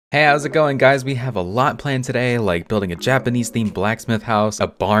Hey, how's it going, guys? We have a lot planned today, like building a Japanese themed blacksmith house, a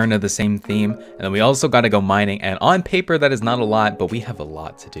barn of the same theme, and then we also got to go mining. And on paper, that is not a lot, but we have a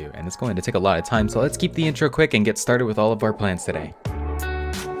lot to do, and it's going to take a lot of time. So let's keep the intro quick and get started with all of our plans today.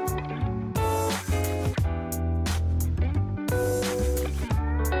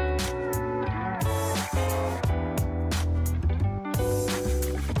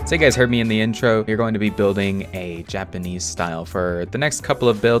 So you guys heard me in the intro, we're going to be building a Japanese style for the next couple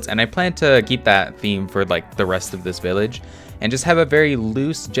of builds, and I plan to keep that theme for like the rest of this village and just have a very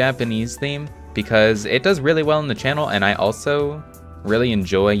loose Japanese theme because it does really well on the channel, and I also really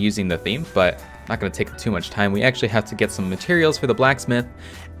enjoy using the theme, but not going to take too much time. We actually have to get some materials for the blacksmith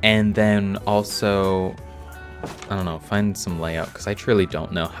and then also, I don't know, find some layout because I truly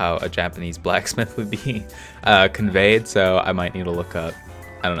don't know how a Japanese blacksmith would be conveyed, so I might need to look up,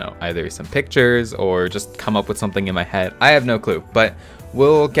 I don't know, either some pictures or just come up with something in my head. I have no clue, but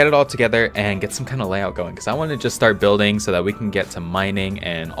we'll get it all together and get some kind of layout going because I want to just start building so that we can get to mining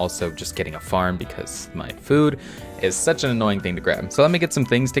and also just getting a farm because my food is such an annoying thing to grab. So let me get some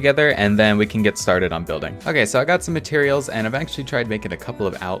things together and then we can get started on building. Okay, so I got some materials and I've actually tried making a couple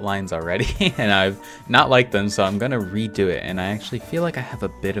of outlines already and I've not liked them, so I'm gonna redo it, and I actually feel like I have a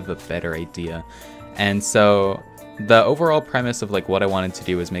bit of a better idea. And so the overall premise of like what I wanted to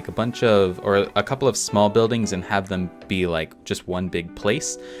do is make a bunch of, or a couple of small buildings and have them be like just one big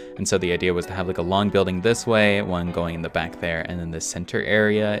place. And so the idea was to have like a long building this way, one going in the back there, and then the center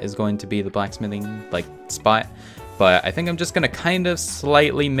area is going to be the blacksmithing like spot. But I think I'm just gonna kind of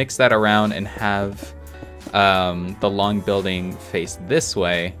slightly mix that around and have the long building face this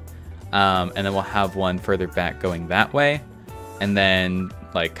way, and then we'll have one further back going that way, and then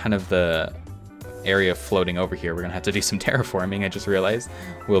like kind of the area floating over here, we're gonna have to do some terraforming, I just realized,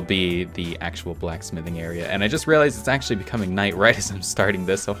 will be the actual blacksmithing area. And I just realized it's actually becoming night right as I'm starting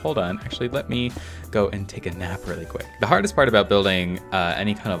this, so hold on, actually let me go and take a nap really quick. The hardest part about building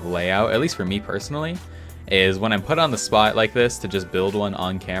any kind of layout, at least for me personally, is when I'm put on the spot like this to just build one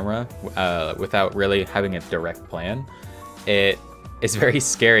on camera without really having a direct plan. It's very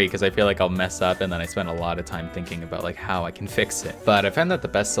scary because I feel like I'll mess up and then I spend a lot of time thinking about like how I can fix it. But I found that the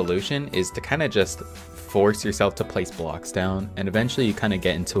best solution is to kind of just force yourself to place blocks down, and eventually you kind of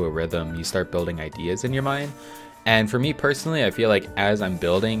get into a rhythm. You start building ideas in your mind. And for me personally, I feel like as I'm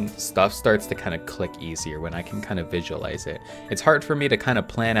building, stuff starts to kind of click easier when I can kind of visualize it. It's hard for me to kind of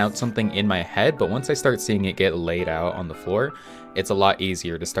plan out something in my head, but once I start seeing it get laid out on the floor, it's a lot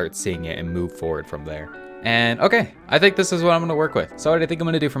easier to start seeing it and move forward from there. And okay, I think this is what I'm gonna work with. So what I think I'm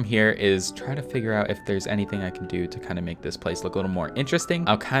gonna do from here is try to figure out if there's anything I can do to kind of make this place look a little more interesting.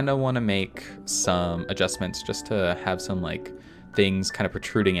 I'll kind of want to make some adjustments just to have some like things kind of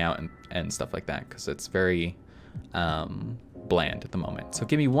protruding out and stuff like that, because it's very bland at the moment. So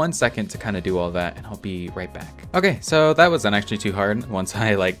give me 1 second to kind of do all that and I'll be right back. Okay, so that wasn't actually too hard once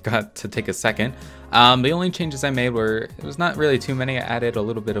I like got to take a second. The only changes I made were, it was not really too many. I added a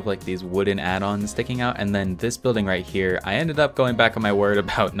little bit of like these wooden add-ons sticking out, and then this building right here, I ended up going back on my word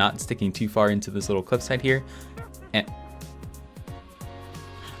about not sticking too far into this little cliffside here. And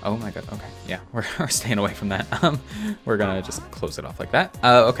oh my god, okay, yeah, we're staying away from that. We're gonna just close it off like that.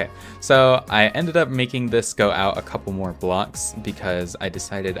 Okay, so I ended up making this go out a couple more blocks because I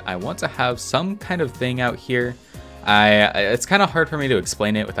decided I want to have some kind of thing out here. It's kind of hard for me to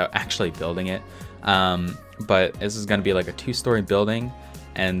explain it without actually building it. But this is gonna be like a 2-story building,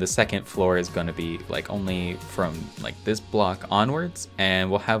 and the second floor is gonna be like only from like this block onwards, and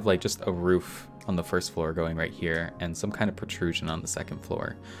we'll have like just a roof on the first floor going right here and some kind of protrusion on the second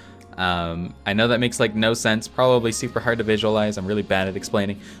floor. I know that makes like no sense, probably super hard to visualize. I'm really bad at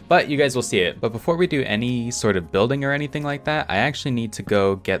explaining, but you guys will see it. But before we do any sort of building or anything like that, I actually need to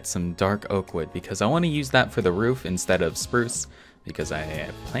go get some dark oak wood because I want to use that for the roof instead of spruce, because I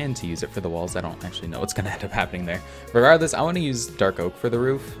plan to use it for the walls. I don't actually know what's gonna end up happening there. Regardless, I want to use dark oak for the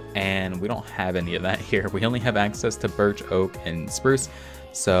roof, and we don't have any of that here. We only have access to birch, oak, and spruce.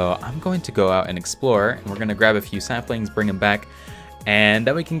 So I'm going to go out and explore, and we're gonna grab a few saplings, bring them back, and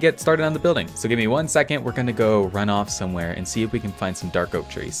then we can get started on the building. So give me 1 second, we're gonna go run off somewhere and see if we can find some dark oak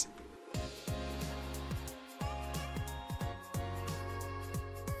trees.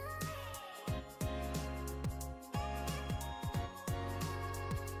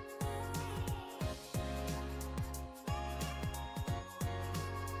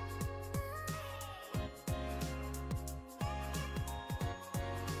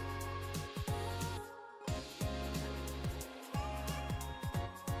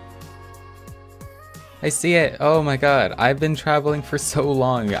 I see it. Oh my god, I've been traveling for so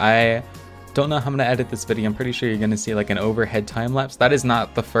long. I Don't know how I'm gonna edit this video. I'm pretty sure you're gonna see like an overhead time lapse. That is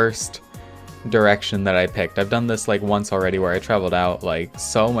not the first direction that I picked. I've done this like once already where I traveled out like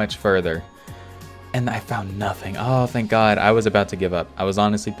so much further and I found nothing. Oh, thank God. I was about to give up. I was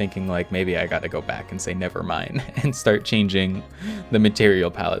honestly thinking like maybe I gotta go back and say never mind and start changing the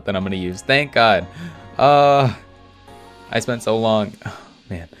material palette that I'm gonna use. Thank God. I spent so long. Oh,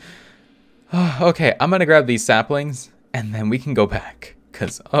 man. Oh, okay, I'm gonna grab these saplings and then we can go back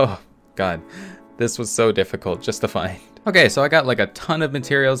because, oh God, this was so difficult just to find. Okay, so I got like a ton of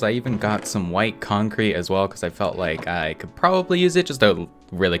materials. I even got some white concrete as well because I felt like I could probably use it. Just a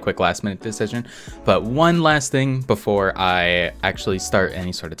really quick last minute decision. But one last thing before I actually start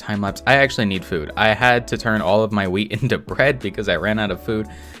any sort of time lapse, I actually need food. I had to turn all of my wheat into bread because I ran out of food,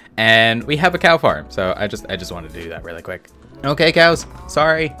 and we have a cow farm. So I just wanted to do that really quick. Okay, cows,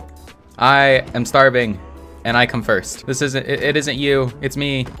 sorry. I am starving. And I come first. This isn't, it isn't you, it's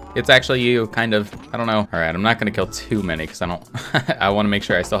me. It's actually you, kind of, I don't know. All right, I'm not gonna kill too many because I don't, I wanna make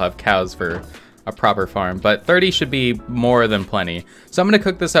sure I still have cows for a proper farm, but 30 should be more than plenty. So I'm gonna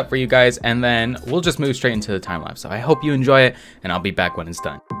cook this up for you guys and then we'll just move straight into the time lapse. So I hope you enjoy it and I'll be back when it's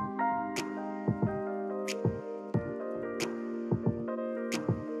done.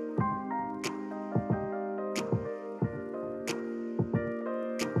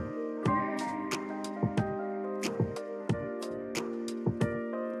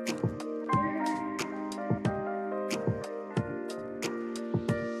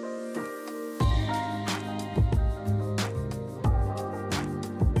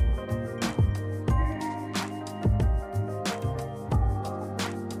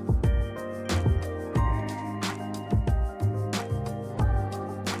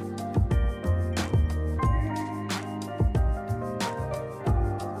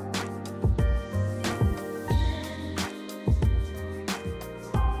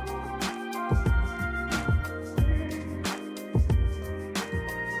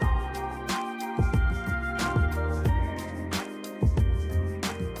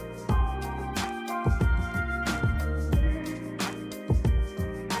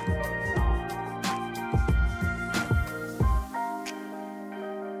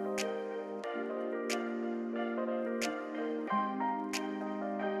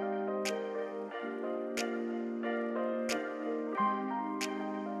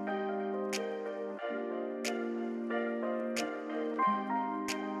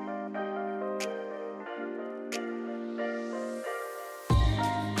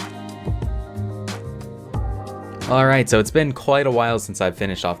 Alright, so it's been quite a while since I've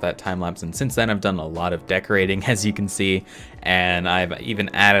finished off that time lapse, and since then I've done a lot of decorating, as you can see, and I've even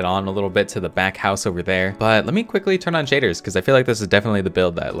added on a little bit to the back house over there. But let me quickly turn on shaders because I feel like this is definitely the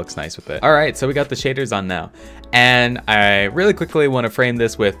build that looks nice with it. Alright, so we got the shaders on now, and I really quickly want to frame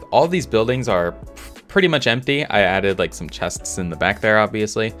this with all these buildings are pretty much empty. I added like some chests in the back there,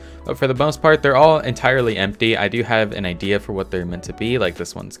 obviously, but for the most part they're all entirely empty. I do have an idea for what they're meant to be. Like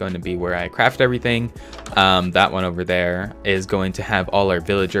this one's going to be where I craft everything. That one over there is going to have all our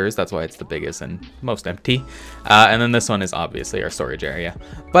villagers. That's why it's the biggest and most empty. And then this one is obviously our storage area.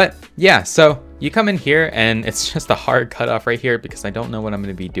 But yeah, so you come in here and it's just a hard cutoff right here because I don't know what I'm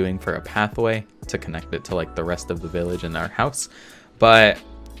going to be doing for a pathway to connect it to like the rest of the village and our house. But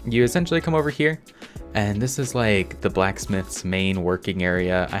you essentially come over here, and this is like the blacksmith's main working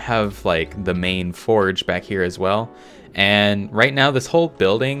area. I have like the main forge back here as well. And right now this whole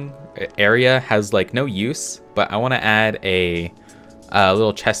building area has like no use, but I want to add a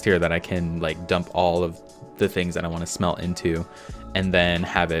little chest here that I can like dump all of the things that I want to smelt into and then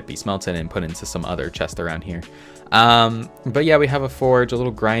have it be smelted and put into some other chest around here. But yeah, we have a forge, a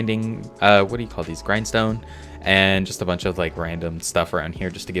little grinding, what do you call these? Grindstone. And just a bunch of like random stuff around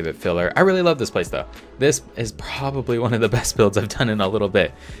here just to give it filler. I really love this place though. This is probably one of the best builds I've done in a little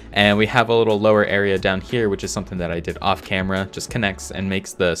bit. And we have a little lower area down here, which is something that I did off camera, just connects and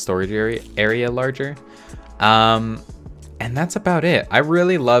makes the storage area larger. And that's about it. I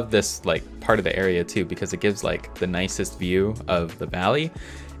really love this like part of the area too, because it gives like the nicest view of the valley.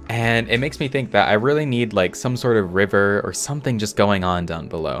 And it makes me think that I really need like some sort of river or something just going on down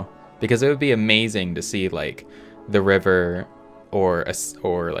below. Because it would be amazing to see like the river or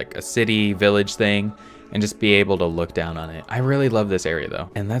like a city village thing and just be able to look down on it. I really love this area though.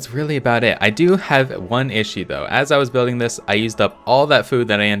 And that's really about it. I do have one issue though. As I was building this, I used up all that food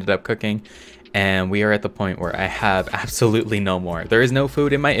that I ended up cooking, and we are at the point where I have absolutely no more. There is no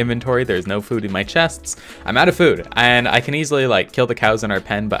food in my inventory. There's no food in my chests. I'm out of food, and I can easily like kill the cows in our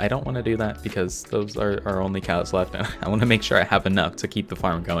pen, but I don't want to do that because those are our only cows left, and I want to make sure I have enough to keep the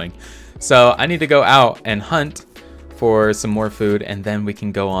farm going. So I need to go out and hunt for some more food, and then we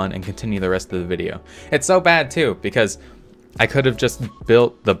can go on and continue the rest of the video. It's so bad too, because I could have just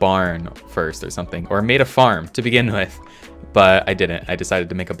built the barn first or something, or made a farm to begin with, but I didn't. I decided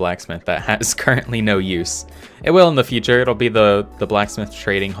to make a blacksmith that has currently no use. It will in the future. It'll be the blacksmith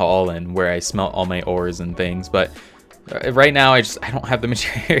trading hall and where I smelt all my ores and things, but right now I don't have the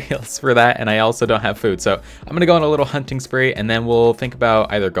materials for that, and I also don't have food. So I'm gonna go on a little hunting spree, and then we'll think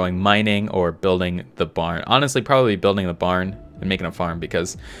about either going mining or building the barn. Honestly, probably building the barn and making a farm,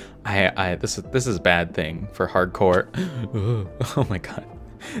 because this is a bad thing for hardcore. Oh my god.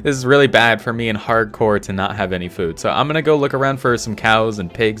 This is really bad for me in hardcore to not have any food. So I'm gonna go look around for some cows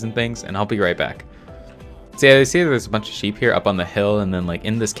and pigs and things, and I'll be right back. See, I see there's a bunch of sheep here up on the hill and then like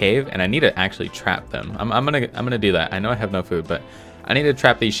in this cave, and I need to actually trap them. I'm gonna do that. I know I have no food, but I need to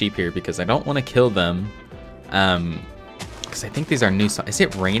trap these sheep here because I don't want to kill them. Because I think these are new. Is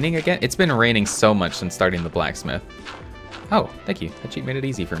it raining again? It's been raining so much since starting the blacksmith. Oh, thank you. That sheep made it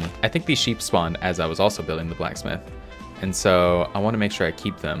easy for me. I think these sheep spawned as I was also building the blacksmith, and so I want to make sure I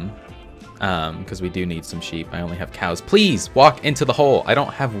keep them because we do need some sheep. I only have cows. Please walk into the hole. I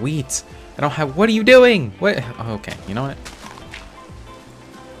don't have wheat. I don't have, what are you doing? What? Oh, okay, you know what?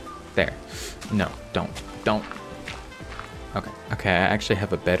 There. No, don't. Okay, I actually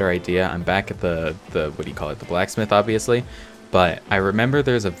have a better idea. I'm back at the what do you call it? The blacksmith, obviously. But I remember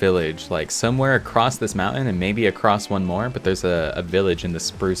there's a village, like somewhere across this mountain and maybe across one more, but there's a village in the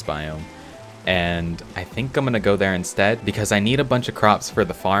spruce biome. And I think I'm gonna go there instead because I need a bunch of crops for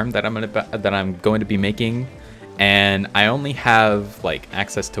the farm that I'm going to be making. And I only have like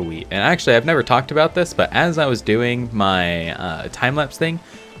access to wheat. And actually, I've never talked about this, but as I was doing my time-lapse thing,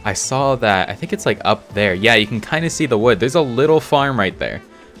 I saw that, I think it's like up there. Yeah, you can kind of see the wood. There's a little farm right there.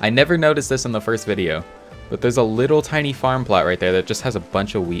 I never noticed this in the first video, but there's a little tiny farm plot right there that just has a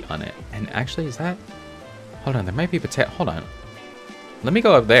bunch of wheat on it. And actually, is that, hold on, there might be potato, hold on. Let me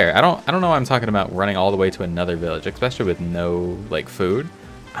go up there. I don't know why I'm talking about running all the way to another village, especially with no like food.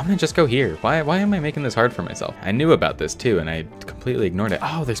 I'm gonna just go here. Why am I making this hard for myself? I knew about this too, and I completely ignored it.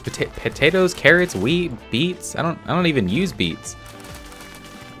 Oh, there's potatoes, carrots, wheat, beets. I don't even use beets.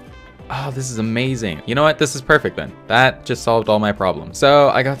 Oh, this is amazing. You know what? This is perfect then. That just solved all my problems. So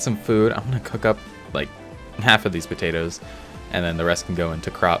I got some food. I'm gonna cook up like half of these potatoes, and then the rest can go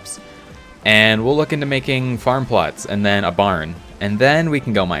into crops. And we'll look into making farm plots and then a barn. And then we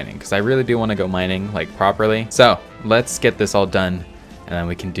can go mining, because I really do want to go mining like properly. So let's get this all done, and then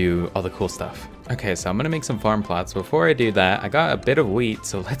we can do all the cool stuff. Okay, so I'm gonna make some farm plots. Before I do that, I got a bit of wheat,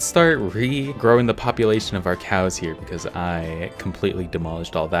 so let's start regrowing the population of our cows here, because I completely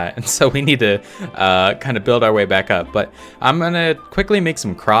demolished all that, and so we need to kind of build our way back up. But I'm gonna quickly make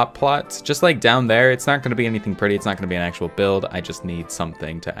some crop plots, just like down there. It's not gonna be anything pretty, it's not gonna be an actual build. I just need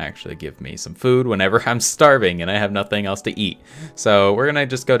something to actually give me some food whenever I'm starving and I have nothing else to eat. So we're gonna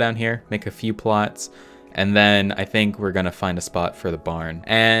just go down here, make a few plots, and then I think we're gonna find a spot for the barn.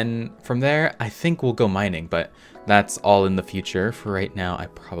 And from there, I think we'll go mining, but that's all in the future. For right now, I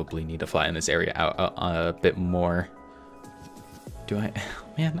probably need to flatten this area out a bit more. Do I?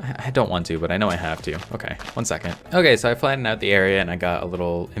 Man, I don't want to, but I know I have to. Okay, 1 second. Okay, so I flattened out the area and I got a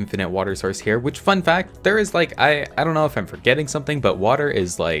little infinite water source here, which, fun fact, there is like, I don't know if I'm forgetting something, but water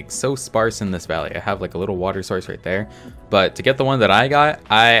is like so sparse in this valley. I have like a little water source right there. But to get the one that I got,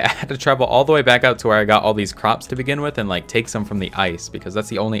 I had to travel all the way back out to where I got all these crops to begin with and like take some from the ice, because that's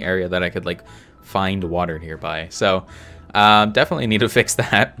the only area that I could like find water nearby. So definitely need to fix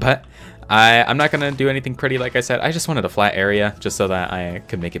that, but I'm not gonna do anything pretty, like I said. I just wanted a flat area just so that I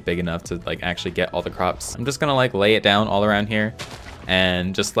could make it big enough to like actually get all the crops. I'm just gonna like lay it down all around here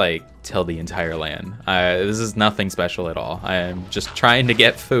and just like till the entire land. This is nothing special at all. I'm just trying to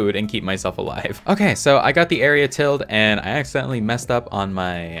get food and keep myself alive. Okay, so I got the area tilled and I accidentally messed up on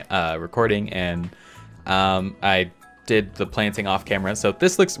my recording, and I did the planting off camera. So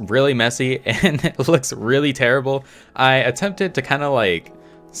this looks really messy and it looks really terrible. I attempted to kind of like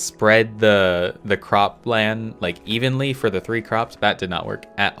spread the crop land like evenly for the 3 crops. That did not work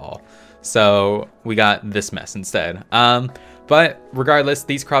at all. So we got this mess instead. But regardless,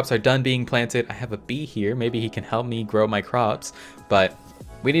 these crops are done being planted. I have a bee here. Maybe he can help me grow my crops, but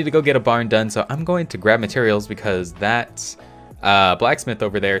we need to go get a barn done. So I'm going to grab materials because that blacksmith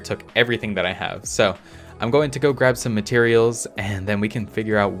over there took everything that I have. So I'm going to go grab some materials and then we can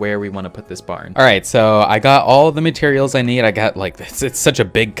figure out where we want to put this barn. All right, so I got all the materials I need. I got like this, it's such a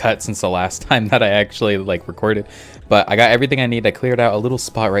big cut since the last time that I actually like recorded, but I got everything I need. I cleared out a little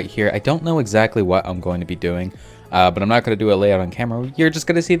spot right here. I don't know exactly what I'm going to be doing, but I'm not going to do a layout on camera. You're just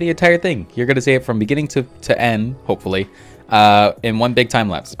going to see the entire thing. You're going to see it from beginning to end, hopefully. in one big time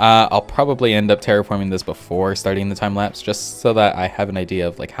lapse. I'll probably end up terraforming this before starting the time lapse, just so that I have an idea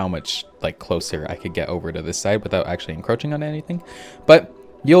of like how much like closer I could get over to this side without actually encroaching on anything. But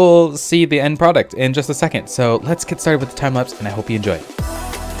you'll see the end product in just a second. So let's get started with the time lapse, and I hope you enjoy.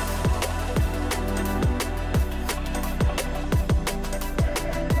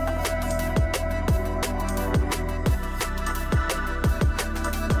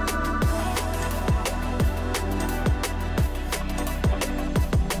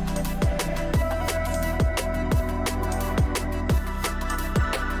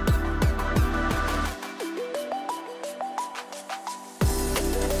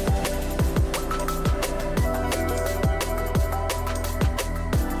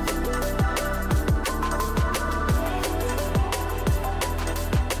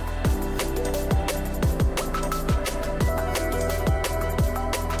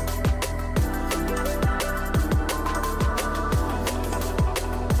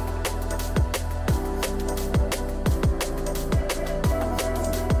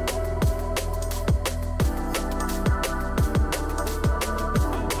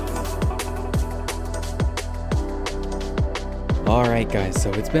 Alright guys,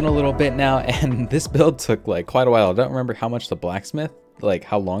 so it's been a little bit now, and this build took like quite a while. I don't remember how much the blacksmith, like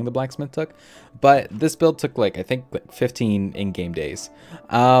how long the blacksmith took, but this build took like, I think like 15 in-game days.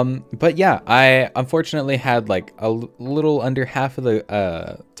 But yeah, I unfortunately had like a little under half of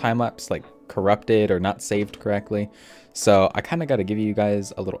the time-lapse like corrupted or not saved correctly. So I kind of got to give you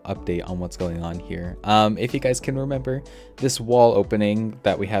guys a little update on what's going on here. If you guys can remember, this wall opening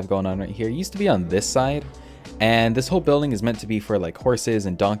that we have going on right here used to be on this side. And this whole building is meant to be for like horses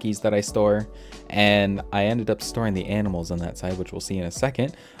and donkeys that I store. And I ended up storing the animals on that side, which we'll see in a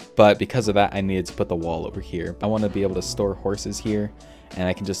second. But because of that, I needed to put the wall over here. I want to be able to store horses here, and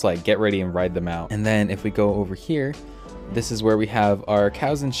I can just like get ready and ride them out. And then if we go over here, this is where we have our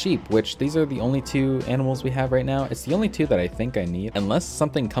cows and sheep, which these are the only two animals we have right now. It's the only two that I think I need. Unless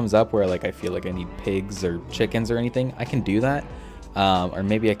something comes up where like I feel like I need pigs or chickens or anything, I can do that. Or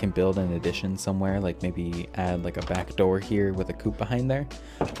maybe I can build an addition somewhere, like maybe add like a back door here with a coop behind there.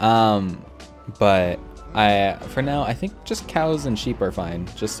 But for now, I think just cows and sheep are fine,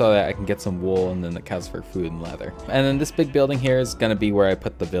 just so that I can get some wool and then the cows for food and leather. And then this big building here is going to be where I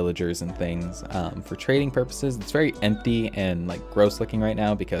put the villagers and things for trading purposes. It's very empty and like gross looking right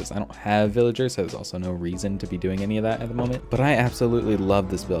now because I don't have villagers, so there's also no reason to be doing any of that at the moment. But I absolutely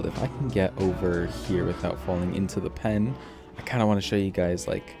love this build. If I can get over here without falling into the pen, I kind of want to show you guys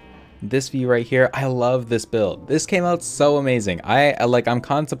like this view right here. I love this build. This came out so amazing. I'm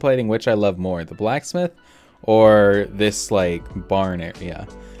contemplating which I love more, the blacksmith or this like barn area.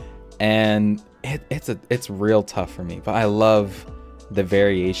 And it's real tough for me, but I love the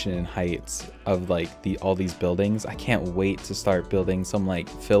variation in heights of like all these buildings. I can't wait to start building some like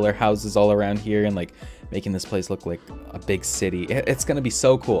filler houses all around here and like making this place look like a big city. It's gonna be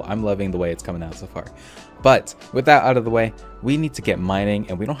so cool. I'm loving the way it's coming out so far. But with that out of the way, we need to get mining,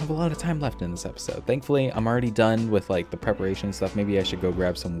 and we don't have a lot of time left in this episode. Thankfully, I'm already done with like the preparation stuff. Maybe I should go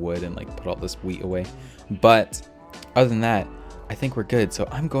grab some wood and like put all this wheat away. But other than that, I think we're good. So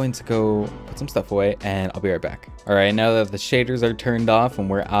I'm going to go put some stuff away, and I'll be right back. All right, now that the shaders are turned off and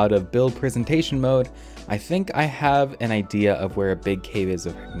we're out of build presentation mode, I think I have an idea of where a big cave is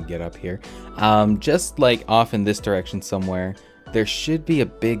if I can get up here. Just like off in this direction somewhere, there should be a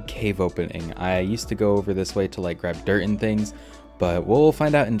big cave opening. I used to go over this way to like grab dirt and things, but we'll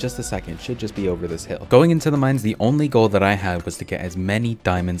find out in just a second. It should just be over this hill. Going into the mines, the only goal that I had was to get as many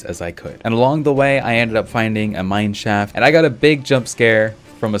diamonds as I could. And along the way, I ended up finding a mine shaft, and I got a big jump scare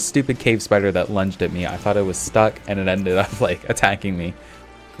from a stupid cave spider that lunged at me. I thought it was stuck, and it ended up like attacking me.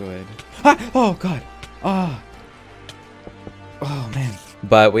 Good. Ah! Oh God. Ah. Oh man.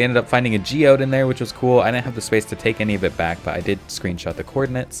 But we ended up finding a geode in there, which was cool. I didn't have the space to take any of it back, but I did screenshot the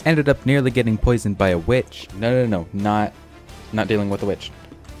coordinates. Ended up nearly getting poisoned by a witch. No, not dealing with a witch.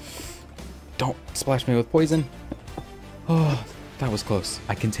 Don't splash me with poison. Oh, that was close.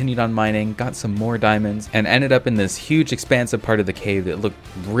 I continued on mining, got some more diamonds, and ended up in this huge expansive part of the cave that looked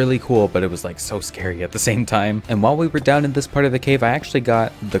really cool, but it was like so scary at the same time. And while we were down in this part of the cave, I actually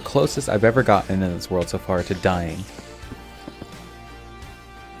got the closest I've ever gotten in this world so far to dying.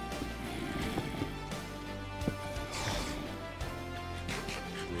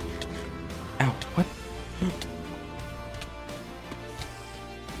 Ow, what?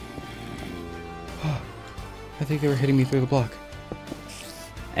 I think they were hitting me through the block.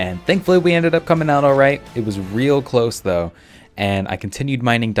 And thankfully we ended up coming out all right. It was real close though. And I continued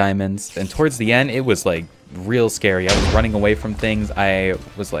mining diamonds. And towards the end, it was like real scary. I was running away from things. I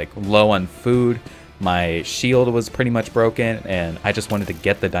was like low on food. My shield was pretty much broken, and I just wanted to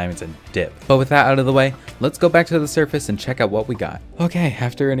get the diamonds and dip. But with that out of the way, let's go back to the surface and check out what we got. Okay,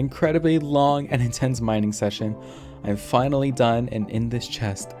 after an incredibly long and intense mining session, I'm finally done, and in this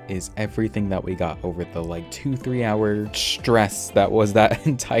chest is everything that we got over the like 2-3 hour stress that was that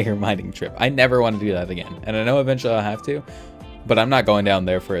entire mining trip. I never want to do that again, and I know eventually I'll have to, but I'm not going down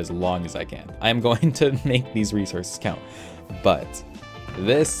there for as long as I can. I'm going to make these resources count. But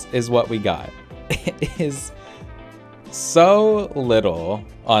this is what we got. It is so little,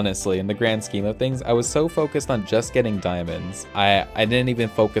 honestly, in the grand scheme of things. I was so focused on just getting diamonds. I didn't even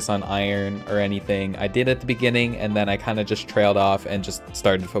focus on iron or anything. I did at the beginning, and then I kind of just trailed off and just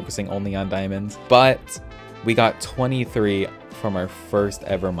started focusing only on diamonds. But we got 23 from our first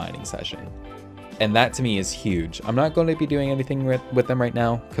ever mining session. And that to me is huge. I'm not going to be doing anything with them right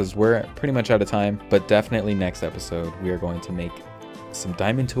now because we're pretty much out of time. But definitely next episode, we are going to make some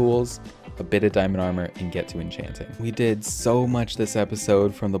diamond tools, a bit of diamond armor, and get to enchanting. We did so much this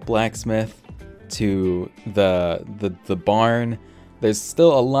episode, from the blacksmith to the barn. There's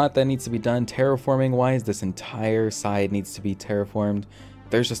still a lot that needs to be done terraforming wise. This entire side needs to be terraformed.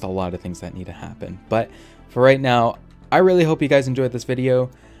 There's just a lot of things that need to happen. But for right now, I really hope you guys enjoyed this video,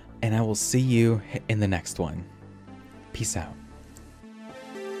 and I will see you in the next one. Peace out.